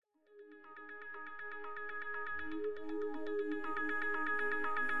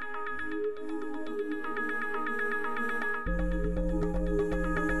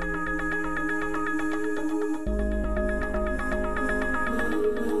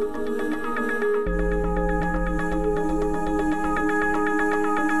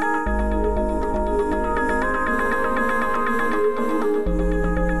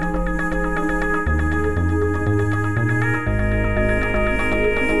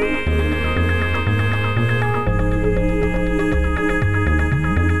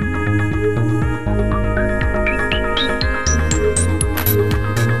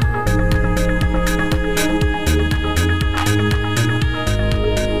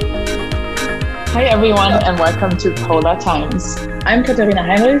Hi, everyone, and welcome to Polar Times. I'm Katharina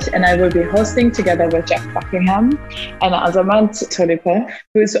Heinrich, and I will be hosting together with Jack Buckingham and Azamat Tolipe,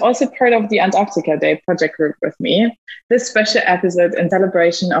 who is also part of the Antarctica Day project group with me, this special episode in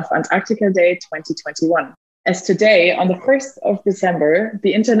celebration of Antarctica Day 2021. As today, on the 1st of December,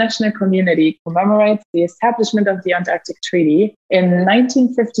 the international community commemorates the establishment of the Antarctic Treaty in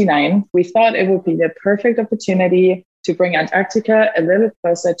 1959, we thought it would be the perfect opportunity to bring Antarctica a little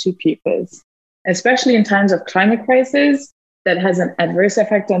closer to peoples. Especially in times of climate crisis that has an adverse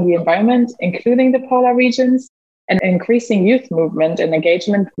effect on the environment, including the polar regions, and increasing youth movement and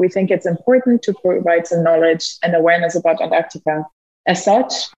engagement, we think it's important to provide some knowledge and awareness about Antarctica. As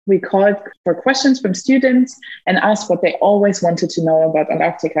such, we called for questions from students and asked what they always wanted to know about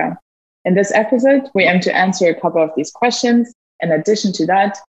Antarctica. In this episode, we aim to answer a couple of these questions. In addition to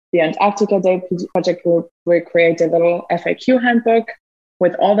that, the Antarctica Day project group will create a little FAQ handbook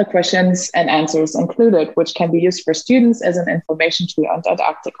with all the questions and answers included, which can be used for students as an information tool on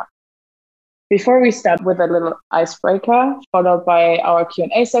Antarctica. Before we start with a little icebreaker, followed by our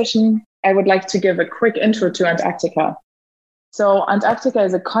Q&A session, I would like to give a quick intro to Antarctica. So Antarctica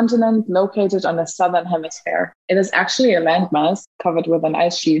is a continent located on the southern hemisphere. It is actually a landmass covered with an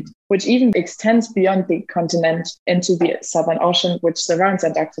ice sheet, which even extends beyond the continent into the Southern Ocean, which surrounds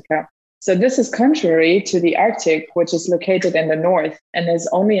Antarctica. So this is contrary to the Arctic, which is located in the north and is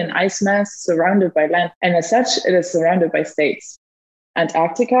only an ice mass surrounded by land. And as such, it is surrounded by states.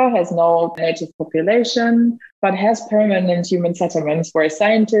 Antarctica has no native population, but has permanent human settlements where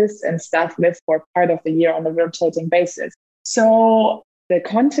scientists and staff live for part of the year on a rotating basis. So the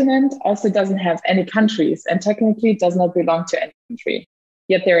continent also doesn't have any countries and technically does not belong to any country.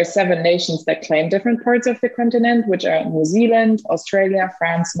 Yet there are 7 nations that claim different parts of the continent, which are New Zealand, Australia,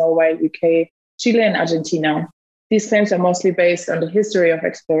 France, Norway, UK, Chile, and Argentina. These claims are mostly based on the history of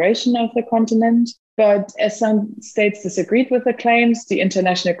exploration of the continent. But as some states disagreed with the claims, the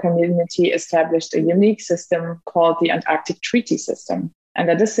international community established a unique system called the Antarctic Treaty System.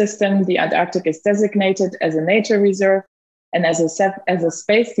 Under this system, the Antarctic is designated as a nature reserve and as a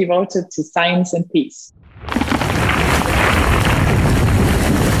space devoted to science and peace.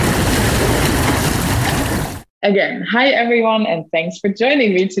 Again, hi everyone, and thanks for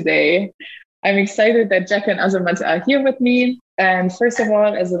joining me today. I'm excited that Jack and Azamat are here with me. And first of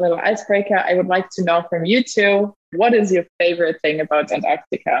all, as a little icebreaker, I would like to know from you two, what is your favorite thing about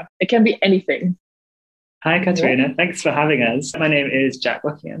Antarctica? It can be anything. Hi, Katharina. Thanks for having us. My name is Jack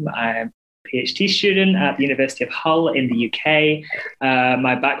Buckingham. I'm a PhD student at the University of Hull in the UK.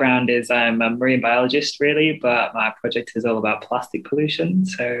 My background is I'm a marine biologist, really, but my project is all about plastic pollution.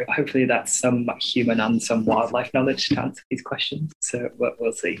 So hopefully that's some human and some wildlife knowledge to answer these questions. So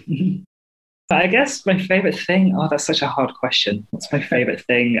we'll see. But I guess my favorite thing, that's such a hard question. What's my favorite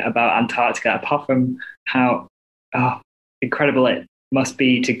thing about Antarctica, apart from how incredible it must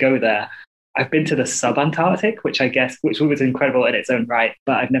be to go there? I've been to the sub-Antarctic, which was incredible in its own right,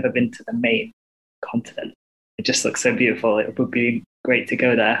 but I've never been to the main continent. It just looks so beautiful. It would be great to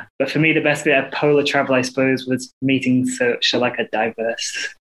go there. But for me, the best bit of polar travel, I suppose, was meeting such a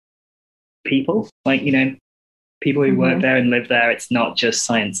diverse people. People who work there and live there. It's not just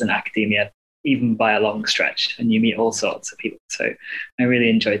science and academia, even by a long stretch, and you meet all sorts of people. So I really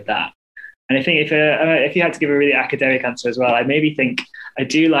enjoyed that. And I think if you had to give a really academic answer as well, I maybe think I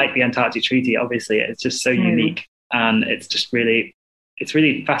do like the Antarctic Treaty. Obviously, it's just so unique, and it's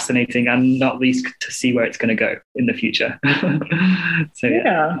really fascinating, and not least to see where it's going to go in the future. So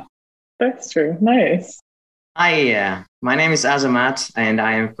yeah, that's true. Nice. Hi, my name is Azamat, and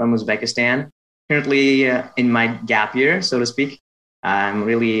I am from Uzbekistan. Currently in my gap year, so to speak. I'm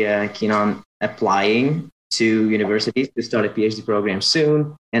really keen on applying to universities to start a PhD program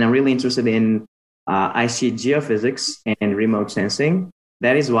soon. And I'm really interested in IC geophysics and remote sensing.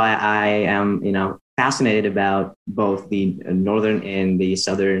 That is why I am, fascinated about both the northern and the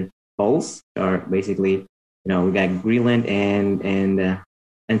southern poles, or basically, we got Greenland and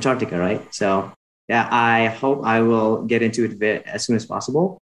Antarctica, right? So yeah, I hope I will get into it as soon as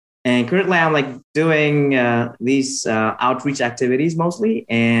possible. And currently I'm doing these outreach activities mostly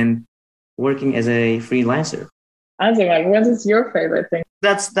and working as a freelancer. Azamat, what is your favorite thing?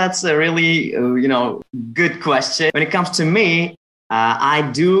 That's a really, good question. When it comes to me, I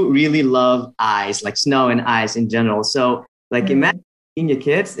do really love ice, like snow and ice in general. So imagine being your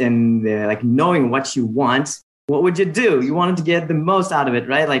kids and knowing what you want. What would you do? You wanted to get the most out of it,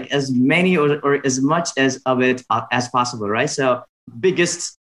 right? As many or as much of it as possible, right? So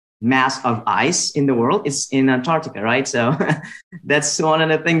biggest mass of ice in the world is in Antarctica, right? So that's one of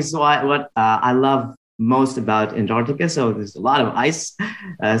the things what I love most about Antarctica. So there's a lot of ice,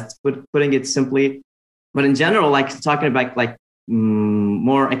 putting it simply. But in general, like talking about like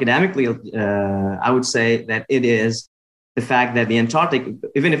more academically, I would say that it is the fact that the Antarctic,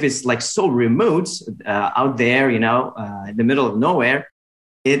 even if it's like so remote out there, in the middle of nowhere,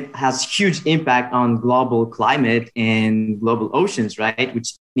 it has huge impact on global climate and global oceans, right?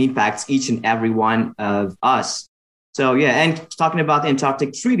 Which impacts each and every one of us. So yeah, and talking about the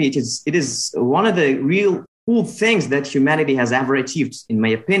Antarctic Treaty, it is one of the real cool things that humanity has ever achieved, in my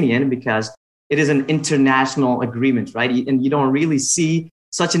opinion, because it is an international agreement, right? And you don't really see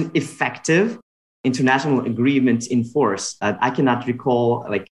such an effective international agreement in force. I cannot recall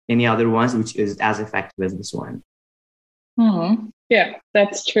like any other ones which is as effective as this one. Mm-hmm. Yeah,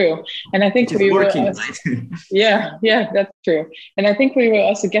 that's true. And I think we working, will also, right? yeah, that's true. And I think we will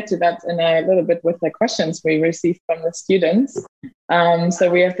also get to that in a little bit with the questions we received from the students. So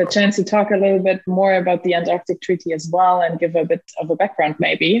we have the chance to talk a little bit more about the Antarctic Treaty as well and give a bit of a background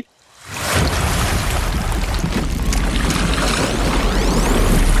maybe.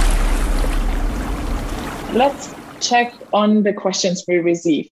 Let's check on the questions we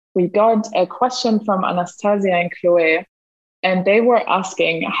received. We got a question from Anastasia and Chloe, and they were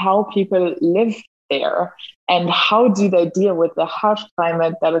asking how people live there and how do they deal with the harsh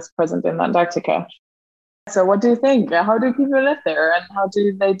climate that is present in Antarctica. So what do you think? How do people live there and how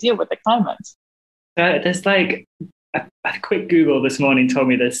do they deal with the climate? There's like a quick Google this morning told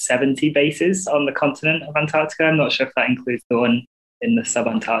me there's 70 bases on the continent of Antarctica. I'm not sure if that includes the one in the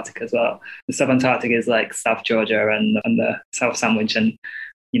sub-Antarctic as well. The sub-Antarctic is like South Georgia and the South Sandwich and,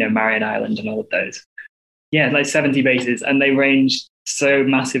 Marion Island and all of those. Yeah, like 70 bases, and they range so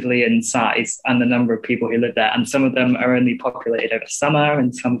massively in size and the number of people who live there. And some of them are only populated over summer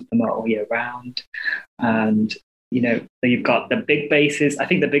and some of them are all year round. And, you've got the big bases. I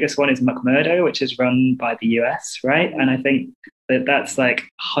think the biggest one is McMurdo, which is run by the US, right? And I think that's like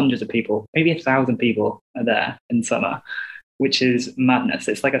hundreds of people, maybe 1,000 people are there in summer, which is madness.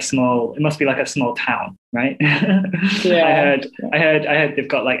 It's like it must be like a small town, right? Yeah. I heard they've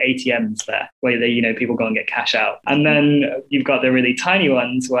got like ATMs there where people go and get cash out. And then you've got the really tiny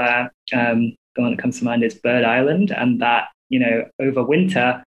ones where the one that comes to mind is Bird Island. And that, over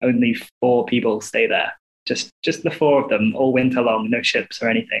winter, only 4 people stay there. Just the 4 of them all winter long, no ships or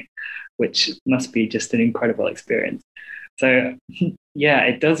anything, which must be just an incredible experience. So yeah,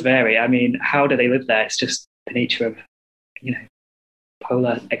 it does vary. I mean, how do they live there? It's just the nature of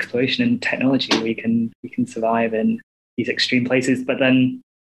polar exploration and technology. We can survive in these extreme places, but then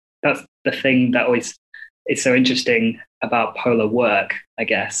that's the thing that always is so interesting about polar work, I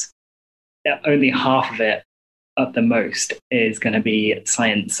guess. Only half of it at the most is going to be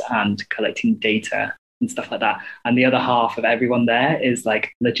science and collecting data and stuff like that, and the other half of everyone there is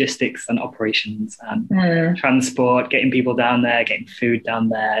like logistics and operations and transport, getting people down there, getting food down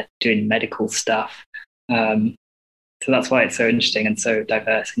there, doing medical stuff. So that's why it's so interesting and so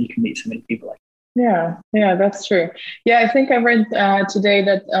diverse, and you can meet so many people like that. Yeah, that's true. Yeah, I think I read today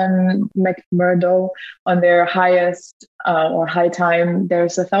that McMurdo, on their highest or high time,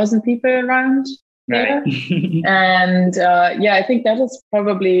 there's 1,000 people around there. Right. And I think that is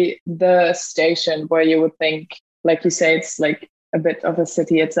probably the station where you would think, like you say, it's like a bit of a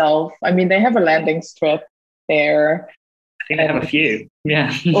city itself. I mean, they have a landing strip there. I think they have a few,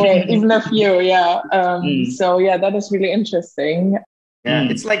 yeah. Or even a few, yeah. So yeah, that is really interesting. Yeah,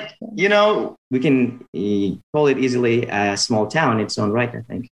 it's like, we can call it easily a small town in its own right, I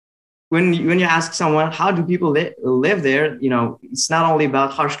think. When you ask someone, how do people live there, it's not only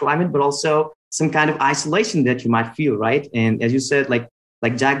about harsh climate, but also some kind of isolation that you might feel, right? And as you said, like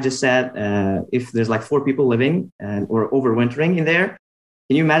Jack just said, if there's like 4 people living or overwintering in there,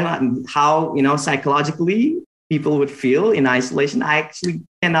 can you imagine how, psychologically people would feel in isolation? I actually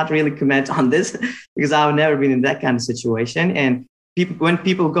cannot really comment on this because I've never been in that kind of situation. And when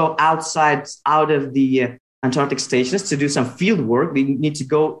people go out of the Antarctic stations to do some field work, they need to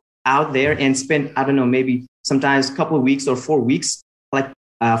go out there and spend, I don't know, maybe sometimes a couple of weeks or 4 weeks, like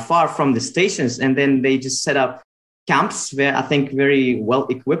far from the stations. And then they just set up camps where I think very well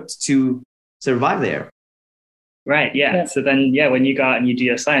equipped to survive there. Right. Yeah. So then, when you go out and you do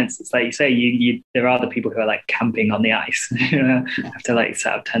your science, it's like you say, there are the people who are like camping on the ice, have to like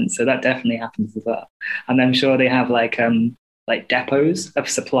set up tents. So that definitely happens as well. And I'm sure they have like depots of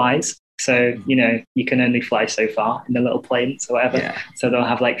supplies. So, you can only fly so far in the little planes or whatever. Yeah. So they'll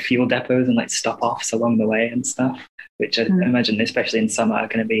have like fuel depots and like stop offs along the way and stuff, which I imagine, especially in summer, are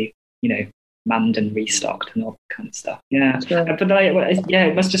going to be, manned and restocked and all that kind of stuff. Yeah. Sure. But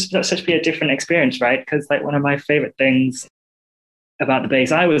it must just such be a different experience, right? Because like one of my favorite things about the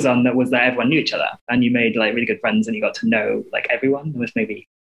base I was on that was that everyone knew each other and you made like really good friends and you got to know like everyone. There was maybe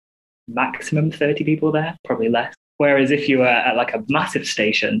maximum 30 people there, probably less. Whereas if you were at like a massive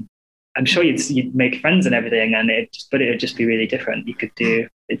station, I'm sure you'd make friends and everything, and it would just be really different. You could do,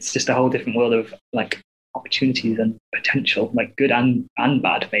 it's just a whole different world of like opportunities and potential, like good and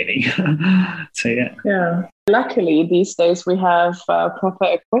bad maybe. So yeah. Luckily these days we have proper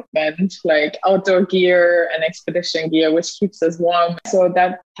equipment like outdoor gear and expedition gear, which keeps us warm, so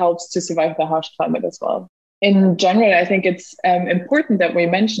that helps to survive the harsh climate as well. In general, I think it's important that we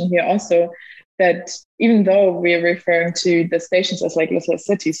mention here also that even though we're referring to the stations as like little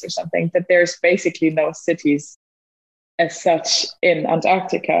cities or something, that there's basically no cities as such in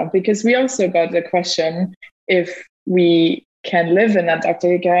Antarctica, because we also got the question if we can live in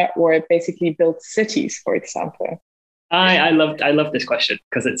Antarctica or basically build cities, for example. I love this question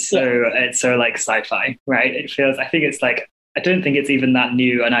because it's so like sci-fi, right? It feels, I think it's like, I don't think it's even that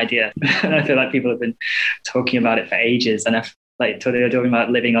new an idea. And I feel like people have been talking about it for ages, and they're talking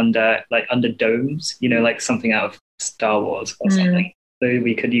about living under domes, you know, like something out of Star Wars or something. So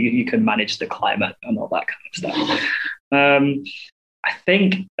you can manage the climate and all that kind of stuff. I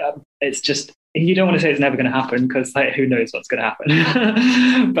think it's just, you don't want to say it's never going to happen because like who knows what's going to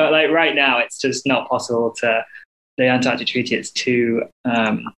happen. But like right now, it's just not possible to. The Antarctic Treaty, it's too.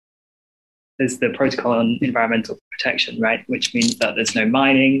 There's the protocol on environmental protection, right? Which means that there's no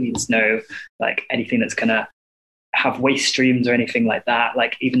mining, there's no like anything that's going to have waste streams or anything like that.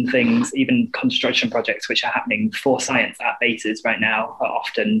 Like even construction projects which are happening for science at bases right now are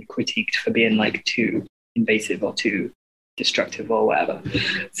often critiqued for being like too invasive or too destructive or whatever.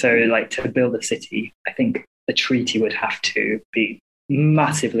 So like to build a city, I think the treaty would have to be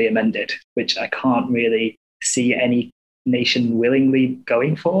massively amended, which I can't really see any nation willingly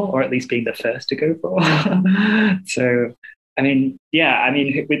going for, or at least being the first to go for. So,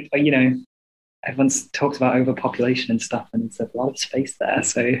 with, you know, everyone talks about overpopulation and stuff, and it's a lot of space there.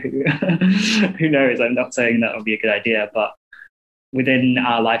 So who knows? I'm not saying that would be a good idea, but within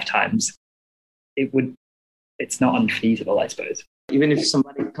our lifetimes, it's not unfeasible, I suppose. Even if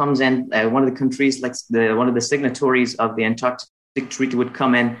somebody comes in, one of the countries, like one of the signatories of the Antarctic Treaty would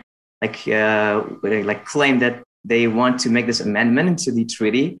come in, like claim that they want to make this amendment into the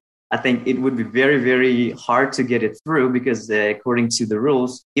treaty, I think it would be very, very hard to get it through because according to the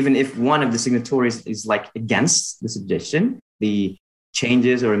rules, even if one of the signatories is like against the suggestion, the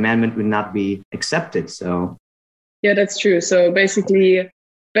changes or amendment would not be accepted. So, yeah, that's true. So basically,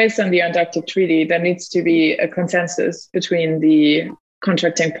 based on the Antarctic Treaty, there needs to be a consensus between the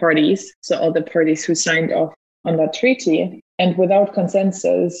contracting parties, so all the parties who signed off on that treaty. And without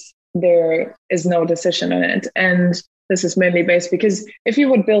consensus, there is no decision on it. And this is mainly based because if you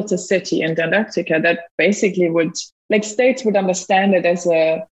would build a city in Antarctica, that basically would, like, states would understand it as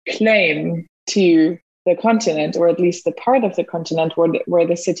a claim to the continent, or at least the part of the continent where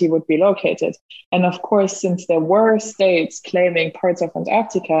the city would be located. And of course, since there were states claiming parts of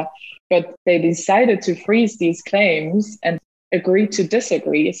Antarctica, but they decided to freeze these claims and agreed to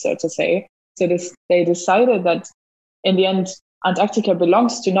disagree, so to say. So they decided that in the end, Antarctica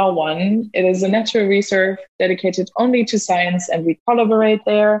belongs to no one. It is a natural reserve dedicated only to science, and we collaborate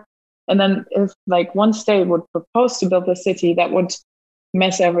there. And then if like one state would propose to build a city, that would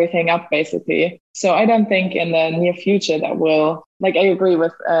mess everything up, basically. So I don't think in the near future that will, like, I agree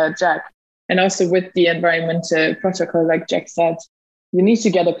with Jack. And also with the environmental protocol, like Jack said, you need to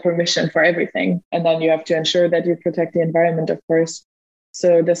get a permission for everything. And then you have to ensure that you protect the environment, of course.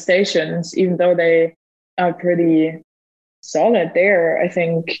 So the stations, even though they are pretty solid there, I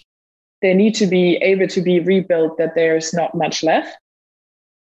think they need to be able to be rebuilt, that there's not much left.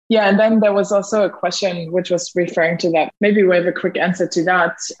 Yeah, and then there was also a question which was referring to that. Maybe we have a quick answer to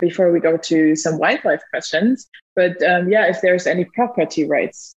that before we go to some wildlife questions. But if there's any property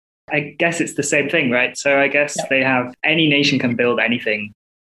rights. I guess it's the same thing, right? So I guess they have, any nation can build anything,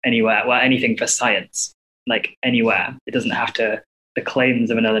 anywhere. Well, anything for science, like anywhere. It doesn't have to, the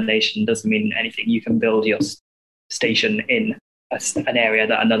claims of another nation doesn't mean anything. You can build your station in an area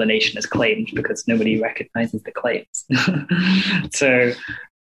that another nation has claimed because nobody recognizes the claims. So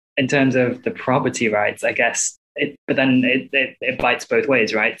in terms of the property rights, I guess, it bites both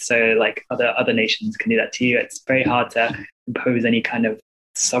ways, right? So like other nations can do that to you. It's very hard to impose any kind of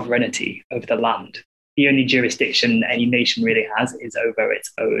sovereignty over the land. The only jurisdiction any nation really has is over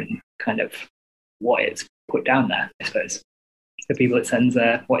its own kind of what it's put down there, I suppose. The people it sends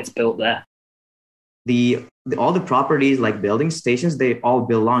there, what it's built there. All the properties like building stations, they all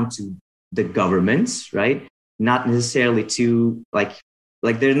belong to the governments, right? Not necessarily to like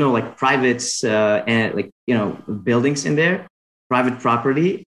there's no like private and like, you know, buildings in there. private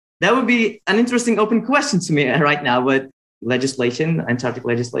property? That would be an interesting open question to me right now. But Antarctic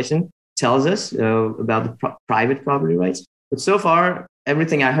legislation tells us about the private property rights. But so far,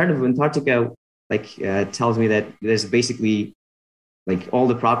 everything I heard of Antarctica tells me that there's basically all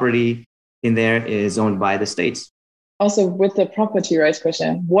the property in there is owned by the states. Also, with the property rights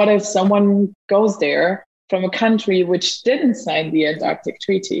question, what if someone goes there from a country which didn't sign the Antarctic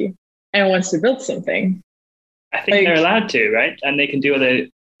Treaty and wants to build something? I think they're allowed to, right? And they can do because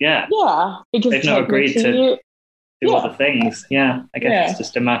they've not agreed to do all the things. Yeah, I guess it's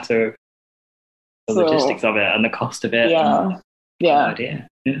just a matter of the logistics of it and the cost of it. Yeah.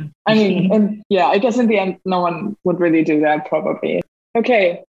 I mean, I guess in the end, no one would really do that probably.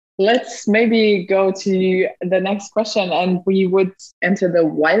 Okay, let's maybe go to the next question, and we would enter the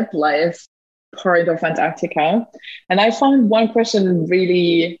wildlife part of Antarctica. And I found one question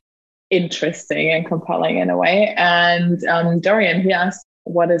really interesting and compelling in a way. And Dorian, he asked,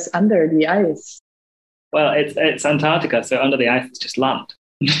 what is under the ice? Well, it's Antarctica, so under the ice it's just land.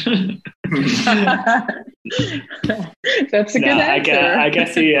 That's a good answer. I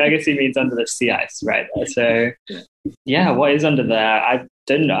guess he means under the sea ice, right? So what is under there? I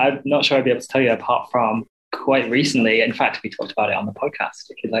don't know. I'm not sure I'd be able to tell you, apart from quite recently. In fact, we talked about it on the podcast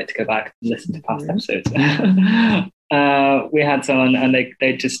if you'd like to go back and listen to past episodes. We had someone, and they'd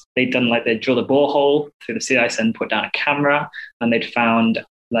drilled a borehole through the sea ice and put down a camera, and they'd found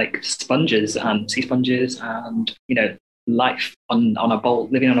sponges and sea sponges and life on a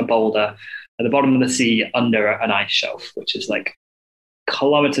living on a boulder at the bottom of the sea under an ice shelf, which is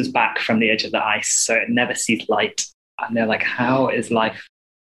kilometers back from the edge of the ice, so it never sees light. And they're like, how is life?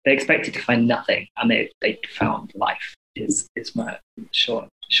 They expected to find nothing, and they found life. Is my short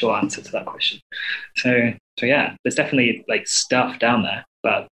answer to that question. So yeah, there's definitely stuff down there,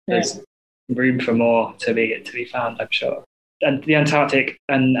 but there's room for more to be found, I'm sure. And the Antarctic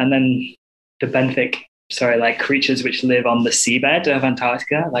and then the benthic, creatures which live on the seabed of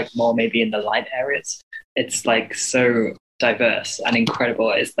Antarctica, more maybe in the light areas. It's so diverse and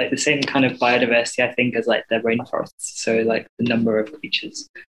incredible. It's the same kind of biodiversity, I think, as the rainforests. So the number of creatures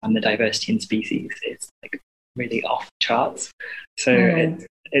and the diversity in species is really off the charts. So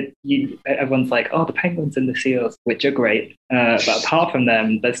everyone's the penguins and the seals, which are great, but apart from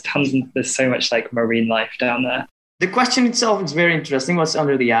them, there's so much marine life down there. The question itself is very interesting. What's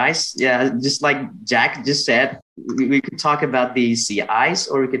under the ice? Yeah, just like Jack just said, we could talk about the sea ice,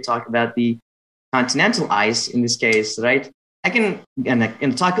 or we could talk about the continental ice in this case, right? I can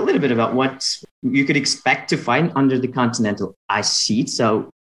talk a little bit about what you could expect to find under the continental ice sheet. So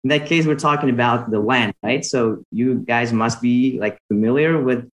in that case, we're talking about the land, right? So you guys must be familiar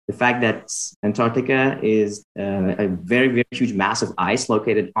with the fact that Antarctica is a very, very huge mass of ice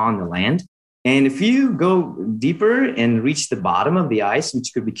located on the land. And if you go deeper and reach the bottom of the ice,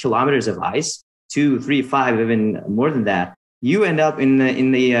 which could be kilometers of ice, 2, 3, 5, even more than that, you end up in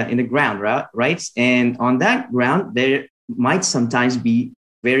the ground, right? And on that ground, there might sometimes be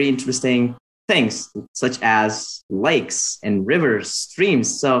very interesting things, such as lakes and rivers,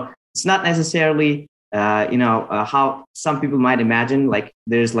 streams. So it's not necessarily, how some people might imagine,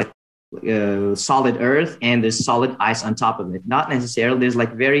 there's solid earth and there's solid ice on top of it. Not necessarily. There's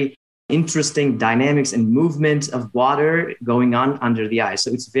very interesting dynamics and movement of water going on under the ice.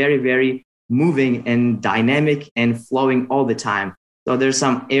 So it's very, very moving and dynamic and flowing all the time. So there's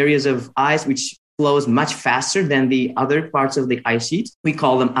some areas of ice which flows much faster than the other parts of the ice sheet. We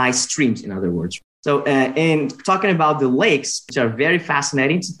call them ice streams, in other words. So in talking about the lakes, which are very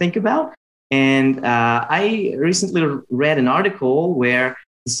fascinating to think about. And I recently read an article where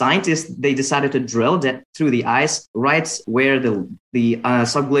the scientists, they decided to drill that through the ice right where the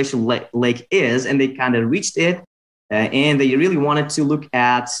subglacial lake is, and they kind of reached it. And they really wanted to look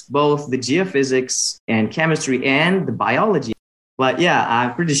at both the geophysics and chemistry and the biology. But yeah,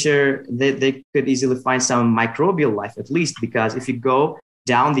 I'm pretty sure that they could easily find some microbial life, at least, because if you go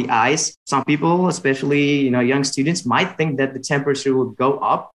down the ice, some people, especially young students, might think that the temperature will go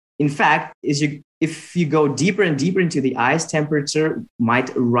up. In fact, if you go deeper and deeper into the ice, temperature might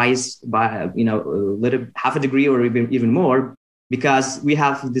rise by half a degree or even more, because we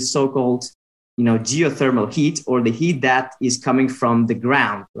have this so-called geothermal heat, or the heat that is coming from the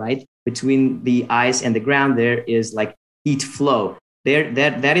ground, right? Between the ice and the ground, there is heat flow.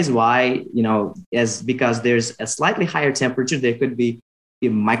 That is why, because there's a slightly higher temperature, there could be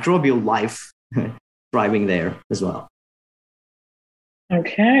microbial life thriving there as well.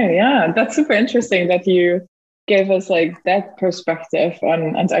 Okay, yeah, that's super interesting that you gave us that perspective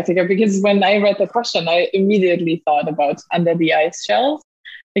on Antarctica, because when I read the question, I immediately thought about under the ice shelf.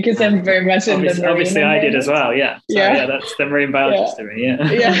 Because I'm very much in the marine. Obviously, I did as well. Yeah. So, yeah, that's the marine biologist to me.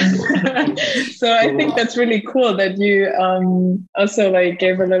 Yeah. Yeah. So I think that's really cool that you also like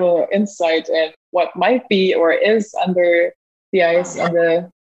gave a little insight in what might be or is under the ice on the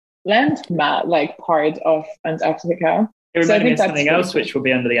land like part of Antarctica. It reminded me of something else which will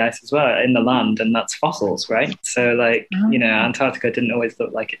be under the ice as well in the land, and that's fossils, right? So, like, Antarctica didn't always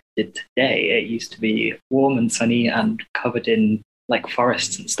look like it did today. It used to be warm and sunny and covered in like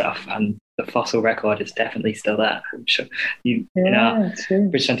forests and stuff, and the fossil record is definitely still there. I'm sure in our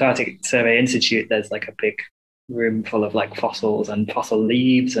British Antarctic Survey Institute, there's like a big room full of like fossils and fossil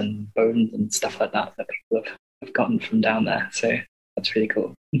leaves and bones and stuff like that people have gotten from down there. So that's really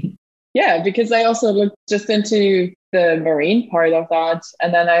cool. Yeah, because I also looked just into the marine part of that,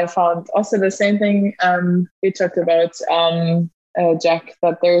 and then I found also the same thing we talked about, Jack,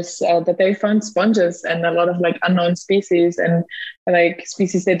 that there's that they found sponges and a lot of like unknown species and like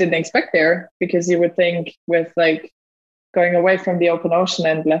species they didn't expect there, because you would think with like going away from the open ocean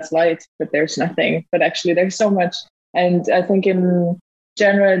and less light that there's nothing, but actually there's so much. And I think in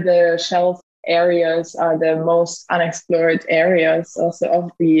general the shelf areas are the most unexplored areas also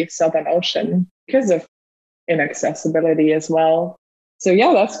of the Southern Ocean because of inaccessibility as well. So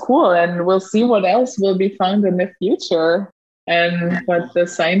yeah, that's cool, and we'll see what else will be found in the future and what the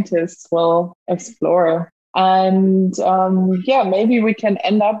scientists will explore. And maybe we can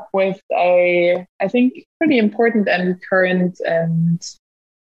end up with I think, pretty important and current and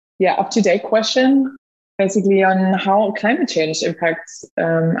up-to-date question, basically on how climate change impacts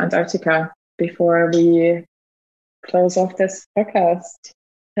Antarctica before we close off this podcast.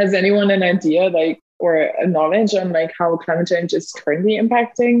 Has anyone an idea or a knowledge on how climate change is currently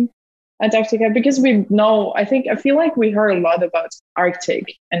impacting Antarctica? Because we know, I feel like we heard a lot about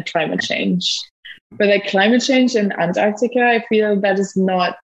Arctic and climate change, but climate change in Antarctica, I feel that is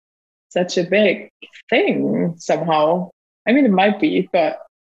not such a big thing somehow. I mean, it might be, but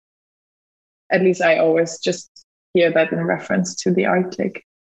at least I always just hear that in reference to the Arctic.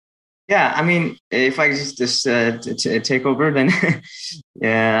 Yeah, I mean, if I just take over, then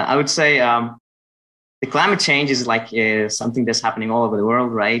I would say the climate change is something that's happening all over the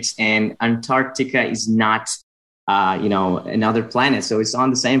world, right? And Antarctica is not, another planet. So it's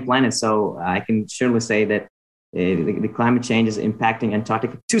on the same planet. So I can surely say that the climate change is impacting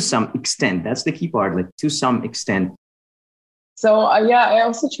Antarctica to some extent. That's the key part, to some extent. So I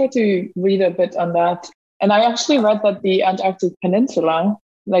also tried to read a bit on that. And I actually read that the Antarctic Peninsula,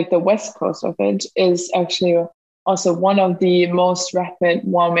 the west coast of it, is actually also one of the most rapid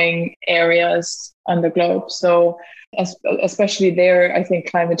warming areas on the globe. So especially there, I think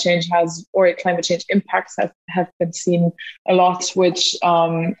climate change impacts have been seen a lot, which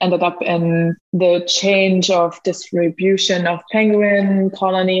ended up in the change of distribution of penguin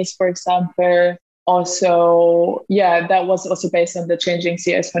colonies, for example. Also, that was also based on the changing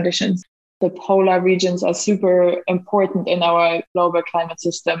sea ice conditions. The polar regions are super important in our global climate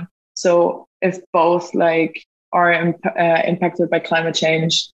system. So if both are impacted by climate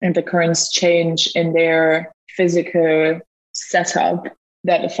change and the currents change in their physical setup,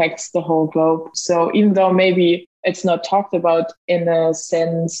 that affects the whole globe. So even though maybe it's not talked about in a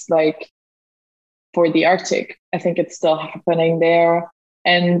sense for the Arctic, I think it's still happening there.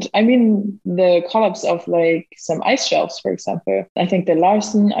 And I mean, the collapse of some ice shelves, for example, I think the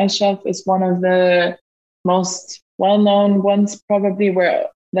Larsen ice shelf is one of the most well-known ones, probably, where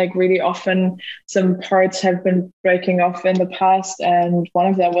really often some parts have been breaking off in the past. And one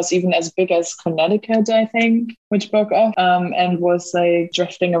of them was even as big as Connecticut, I think, which broke off and was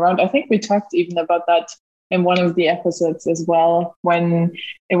drifting around. I think we talked even about that in one of the episodes as well, when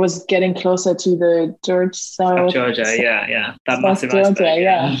it was getting closer to the South Georgia, yeah. That massive Georgia,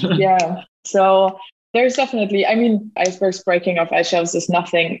 iceberg, yeah. So there's definitely, I mean, icebergs breaking off ice shelves is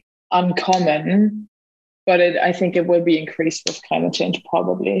nothing uncommon, but I think it will be increased with climate change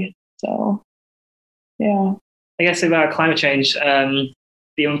probably. So, yeah. I guess about climate change, the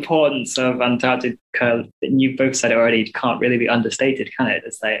importance of Antarctica, and you both said it already, can't really be understated, can it?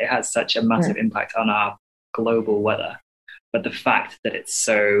 It's it has such a massive impact on our global weather, but the fact that it's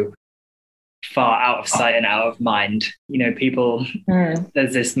so far out of sight and out of mind, people,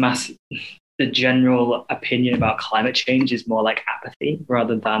 there's this the general opinion about climate change is more apathy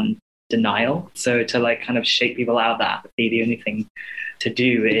rather than denial. So to kind of shake people out of that apathy, the only thing to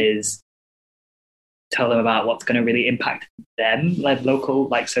do is tell them about what's going to really impact them, local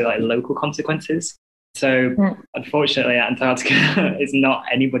consequences. So unfortunately, Antarctica is not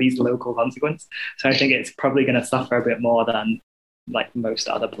anybody's local consequence. So I think it's probably going to suffer a bit more than most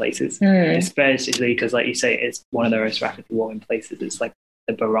other places, especially because, like you say, it's one of the most rapidly warming places. It's the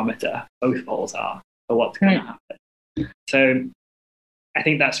the barometer, both poles are, for what's going to happen. So I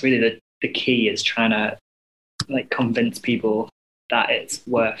think that's really the key, is trying to like convince people that it's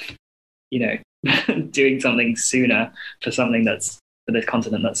worth, doing something sooner for this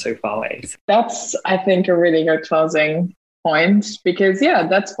continent that's so far away. That's, I think, a really good closing point, because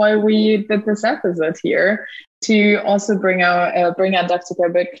that's why we did this episode here, to also bring Antarctica a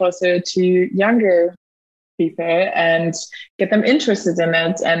bit closer to younger people and get them interested in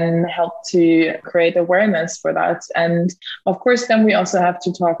it and help to create awareness for that. And of course, then we also have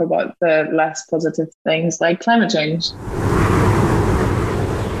to talk about the less positive things like climate change.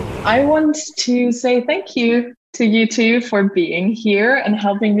 I want to say thank you to you two for being here and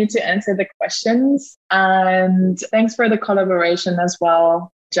helping me to answer the questions. And thanks for the collaboration as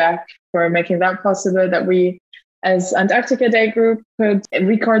well, Jack, for making that possible, that we as Antarctica Day group could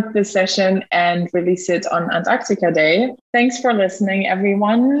record this session and release it on Antarctica Day. Thanks for listening,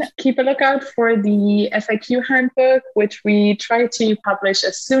 everyone. Keep a lookout for the FAQ handbook, which we try to publish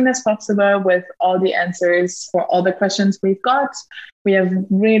as soon as possible with all the answers for all the questions we've got. We have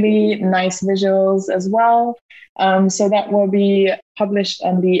really nice visuals as well. So that will be published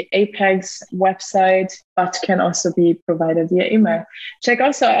on the APEX website, but can also be provided via email. Check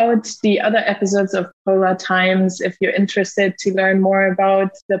also out the other episodes of Polar Times if you're interested to learn more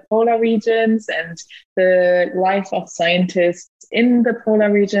about the polar regions and the life of scientists in the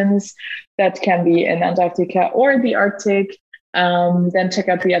polar regions. That can be in Antarctica or the Arctic. Then check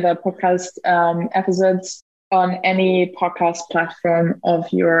out the other podcast episodes on any podcast platform of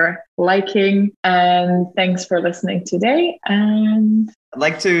your liking. And thanks for listening today. And I'd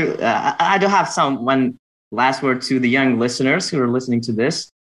like to, I do have one last word to the young listeners who are listening to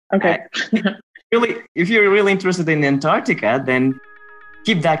this. Okay. If you're really interested in Antarctica, then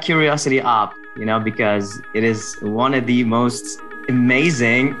keep that curiosity up, because it is one of the most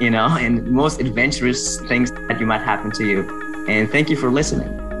amazing, and most adventurous things that you might happen to you. And thank you for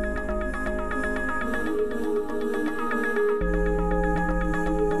listening.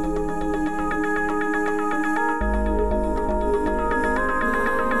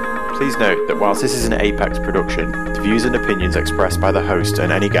 Please note that whilst this is an APEX production, the views and opinions expressed by the host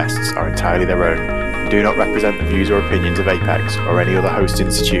and any guests are entirely their own and do not represent the views or opinions of APEX or any other host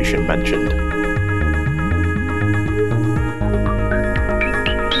institution mentioned.